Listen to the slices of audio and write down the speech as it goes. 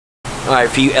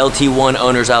Alright, for you LT1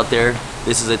 owners out there,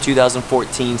 this is a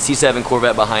 2014 C7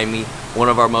 Corvette behind me. One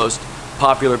of our most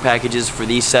popular packages for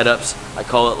these setups. I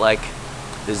call it like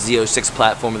the Z06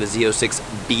 platform or the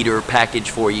Z06 beater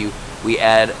package for you. We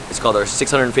add, it's called our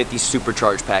 650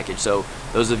 Supercharged package. So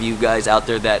those of you guys out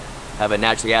there that have a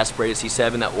naturally aspirated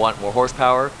C7 that want more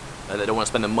horsepower, that don't want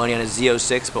to spend the money on a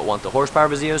Z06 but want the horsepower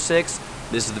of a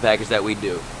Z06, this is the package that we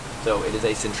do. So it is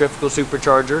a centrifugal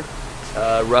supercharger,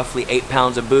 roughly 8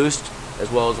 pounds of boost, as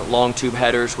well as long tube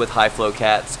headers with high flow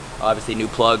cats, obviously new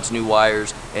plugs, new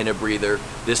wires, and a breather.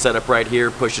 This setup right here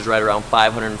pushes right around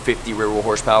 550 rear wheel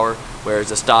horsepower, whereas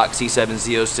the stock C7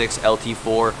 Z06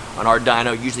 LT4 on our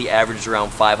dyno usually averages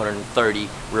around 530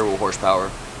 rear wheel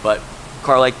horsepower. But a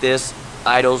car like this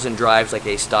idles and drives like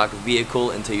a stock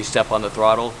vehicle until you step on the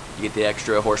throttle. You get the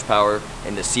extra horsepower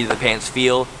and the seat of the pants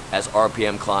feel as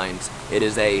RPM climbs. It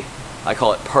is a, I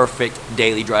call it perfect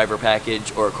daily driver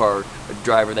package, or a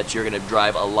driver that you're going to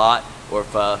drive a lot, or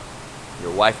if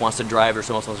your wife wants to drive or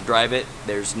someone else wants to drive it,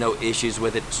 there's no issues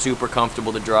with it. Super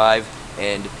comfortable to drive,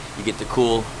 and you get the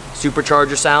cool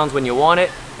supercharger sounds when you want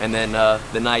it, and then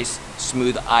the nice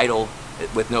smooth idle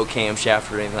with no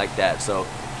camshaft or anything like that. So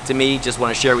to me, just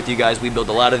want to share with you guys, we build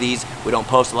a lot of these. We don't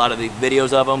post a lot of the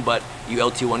videos of them, but you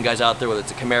LT1 guys out there, whether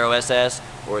it's a Camaro SS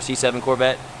or a C7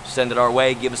 Corvette, send it our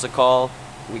way, give us a call.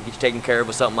 We get you taken care of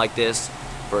with something like this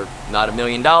for not $1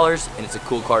 million, and it's a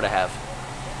cool car to have.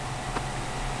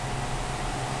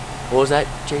 What was that,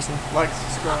 Jason? Like,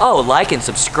 subscribe. Oh, like and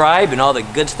subscribe and all the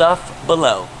good stuff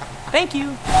below. Thank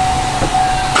you.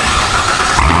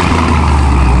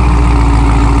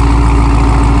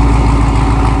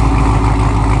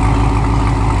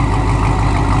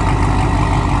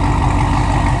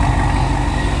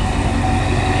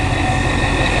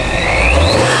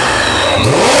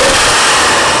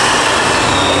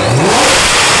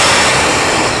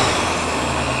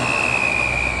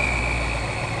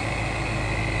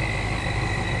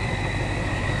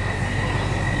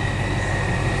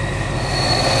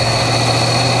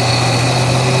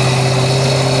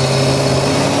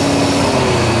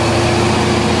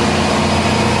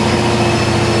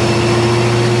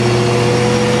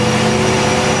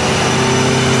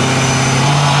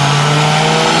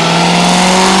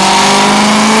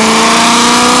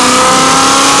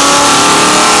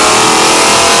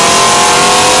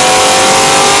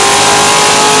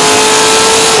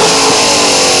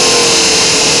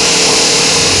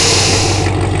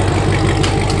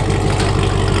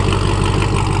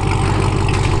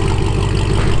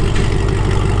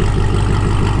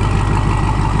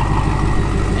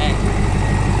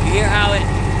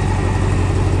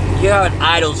 You know how it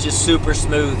idles just super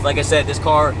smooth. Like I said, this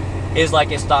car is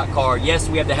like a stock car. Yes,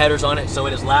 we have the headers on it, so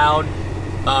it is loud,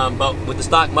 but with the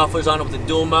stock mufflers on it with the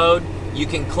dual mode, you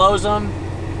can close them,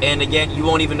 and again, you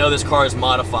won't even know this car is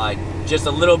modified. Just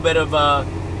a little bit of a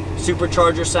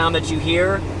supercharger sound that you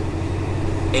hear,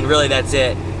 and really that's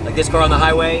it. Like this car on the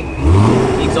highway,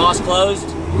 the exhaust closed,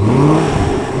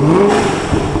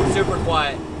 super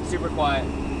quiet, super quiet.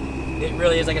 It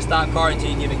really is like a stock car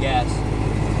until you give it gas.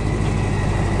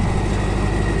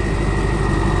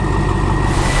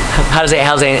 How's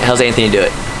Anthony do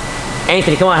it?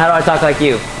 Anthony, come on, how do I talk like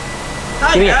you?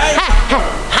 Hi guys!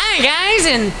 Hi guys,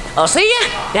 and I'll see you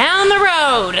down the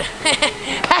road.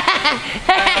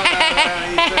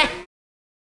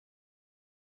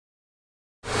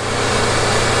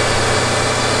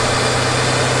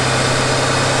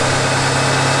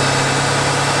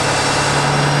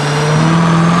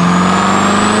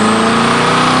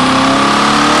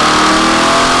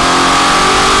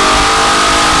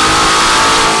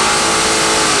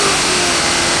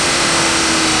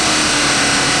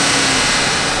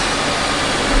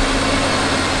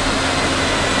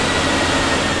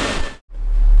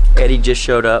 Eddie just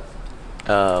showed up,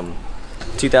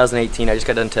 2018. I just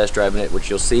got done test driving it, which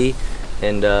you'll see,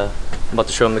 and I'm about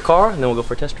to show him the car, and then we'll go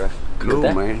for a test drive. Cool,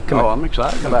 man. Oh, I'm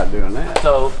excited about doing that.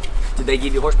 So, did they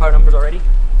give you horsepower numbers already?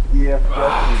 Yeah,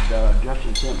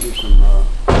 Justin sent me some.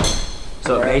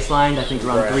 So baseline, I think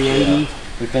around 380. Yeah.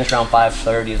 We finished around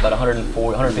 530. It's about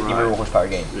 140, 150 rear horsepower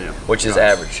gain, which is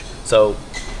average. So,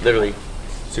 literally,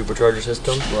 supercharger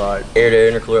system,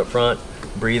 air-to-air intercooler up front,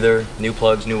 breather, new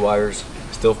plugs, new wires.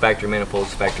 Still factory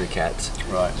manifolds, factory cats.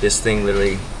 Right. This thing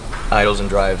literally idles and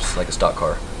drives like a stock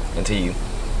car until you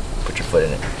put your foot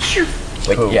in it.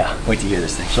 Wait, cool. Yeah, wait till you hear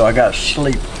this thing. So I got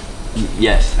sleep.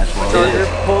 Yes, that's what it is.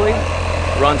 Supercharger Pulley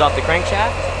runs off the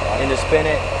crankshaft, and to spin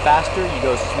it faster, you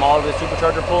go smaller with the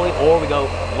supercharger pulley, or we go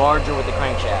larger with the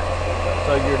crankshaft.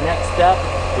 So your next step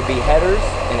would be headers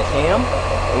and a cam.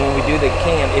 And when we do the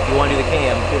cam, if you want to do the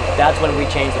cam, that's when we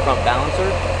change the front balancer,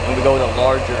 and we go with a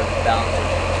larger balancer.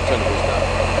 turn the boost up.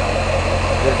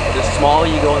 The smaller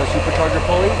you go on the supercharger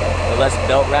pulley, the less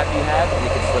belt wrap you have, and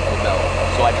you can slip the belt.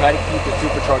 So I try to keep the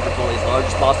supercharger pulley as large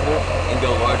as possible and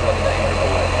go larger on the diameter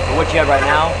pulley. For what you have right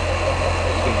now,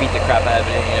 you can beat the crap out of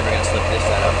it and you're never gonna slip this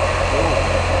setup.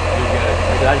 You're good.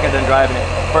 Like, I just got done driving it.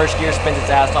 First gear spins its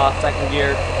ass off, second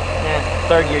gear,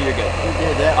 third gear you're good. You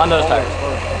did that on those before,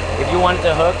 tires. If you want it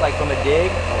to hook like from a dig,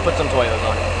 put some Toyos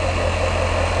on it.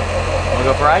 Wanna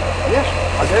go for a ride? Yes,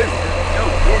 I do. Go,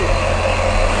 get it.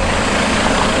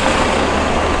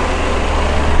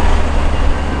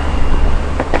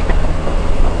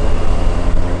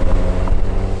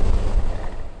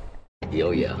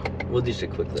 Oh yeah, we'll do just a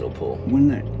quick little pull. When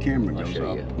that camera goes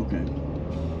show up. you. Okay.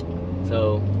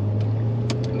 So,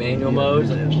 manual mode,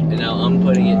 and now I'm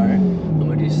putting it, right. I'm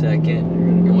gonna do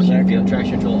second. I want you to feel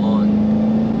traction control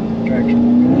on. Traction.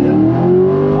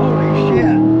 Holy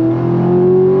shit.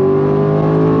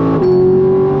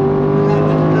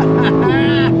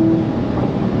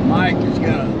 Mike is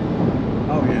gonna,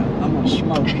 oh yeah, I'm gonna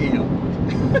smoke him.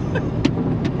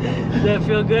 Does that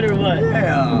feel good or what?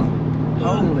 Yeah.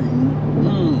 Holy,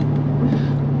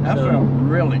 that felt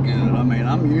really good. I mean,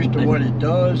 I'm used to what it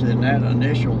does, and that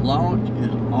initial launch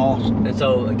is awesome. And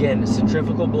so again,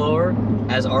 centrifugal blower,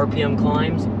 as RPM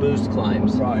climbs, boost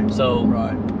climbs. Right. So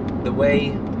right. the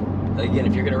way, again,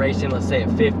 if you're gonna race him, let's say at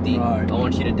 50, right. I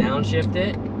want you to downshift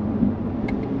it.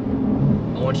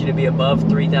 I want you to be above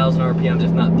 3,000 RPMs,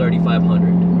 if not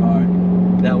 3,500. Right.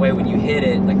 That way when you hit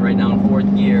it, like right now in fourth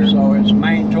gear. So its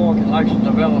main torque, it likes to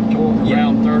develop torque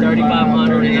around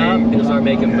 3,500 and up, it'll start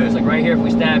making boosts. Like right here, if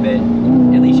we stab it,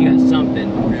 at least you got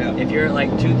something. Oh, yeah. If you're at like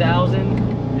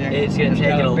 2,000, yeah, it's gonna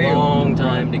take it a long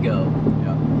time to go.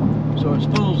 Yeah. So it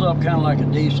spools up kind of like a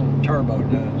diesel turbo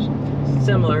does.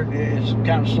 Similar. It's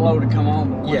kind of slow to come on,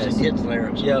 but once it gets there,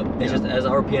 it's... Yep, it's just as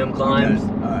RPM climbs,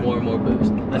 right. more and more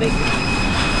boost. I think...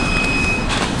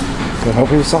 Can I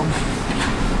help you with something?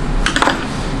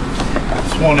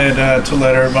 Wanted to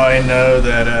let everybody know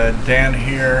that Dan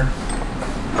here,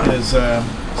 his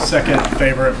second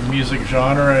favorite music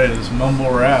genre is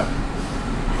mumble rap.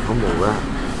 Mumble rap?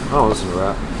 I don't listen to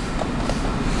rap.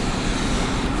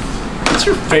 What's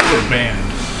your favorite band?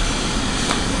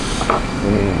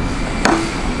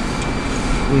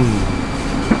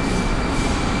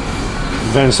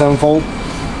 Van Sevenfold?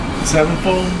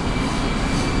 Sevenfold?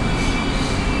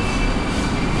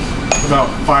 About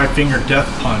Five Finger Death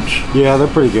Punch? Yeah, they're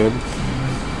pretty good.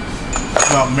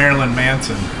 About Marilyn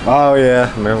Manson? Oh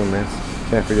yeah, Marilyn Manson.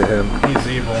 Can't forget him. He's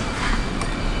evil.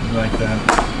 You like that?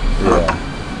 Yeah.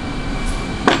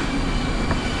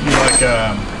 You like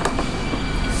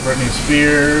Britney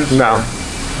Spears? No.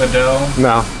 Adele?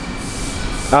 No.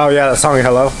 Oh yeah, that song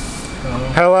Hello.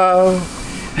 Hello.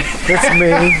 It's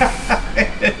me.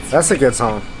 That's a good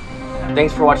song.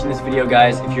 Thanks for watching this video,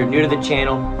 guys. If you're new to the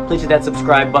channel, please hit that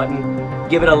subscribe button.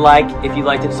 Give it a like if you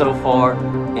liked it so far.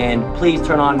 And please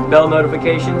turn on bell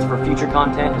notifications for future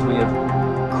content, as we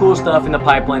have cool stuff in the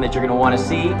pipeline that you're going to want to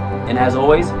see. And as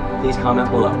always, please comment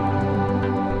below.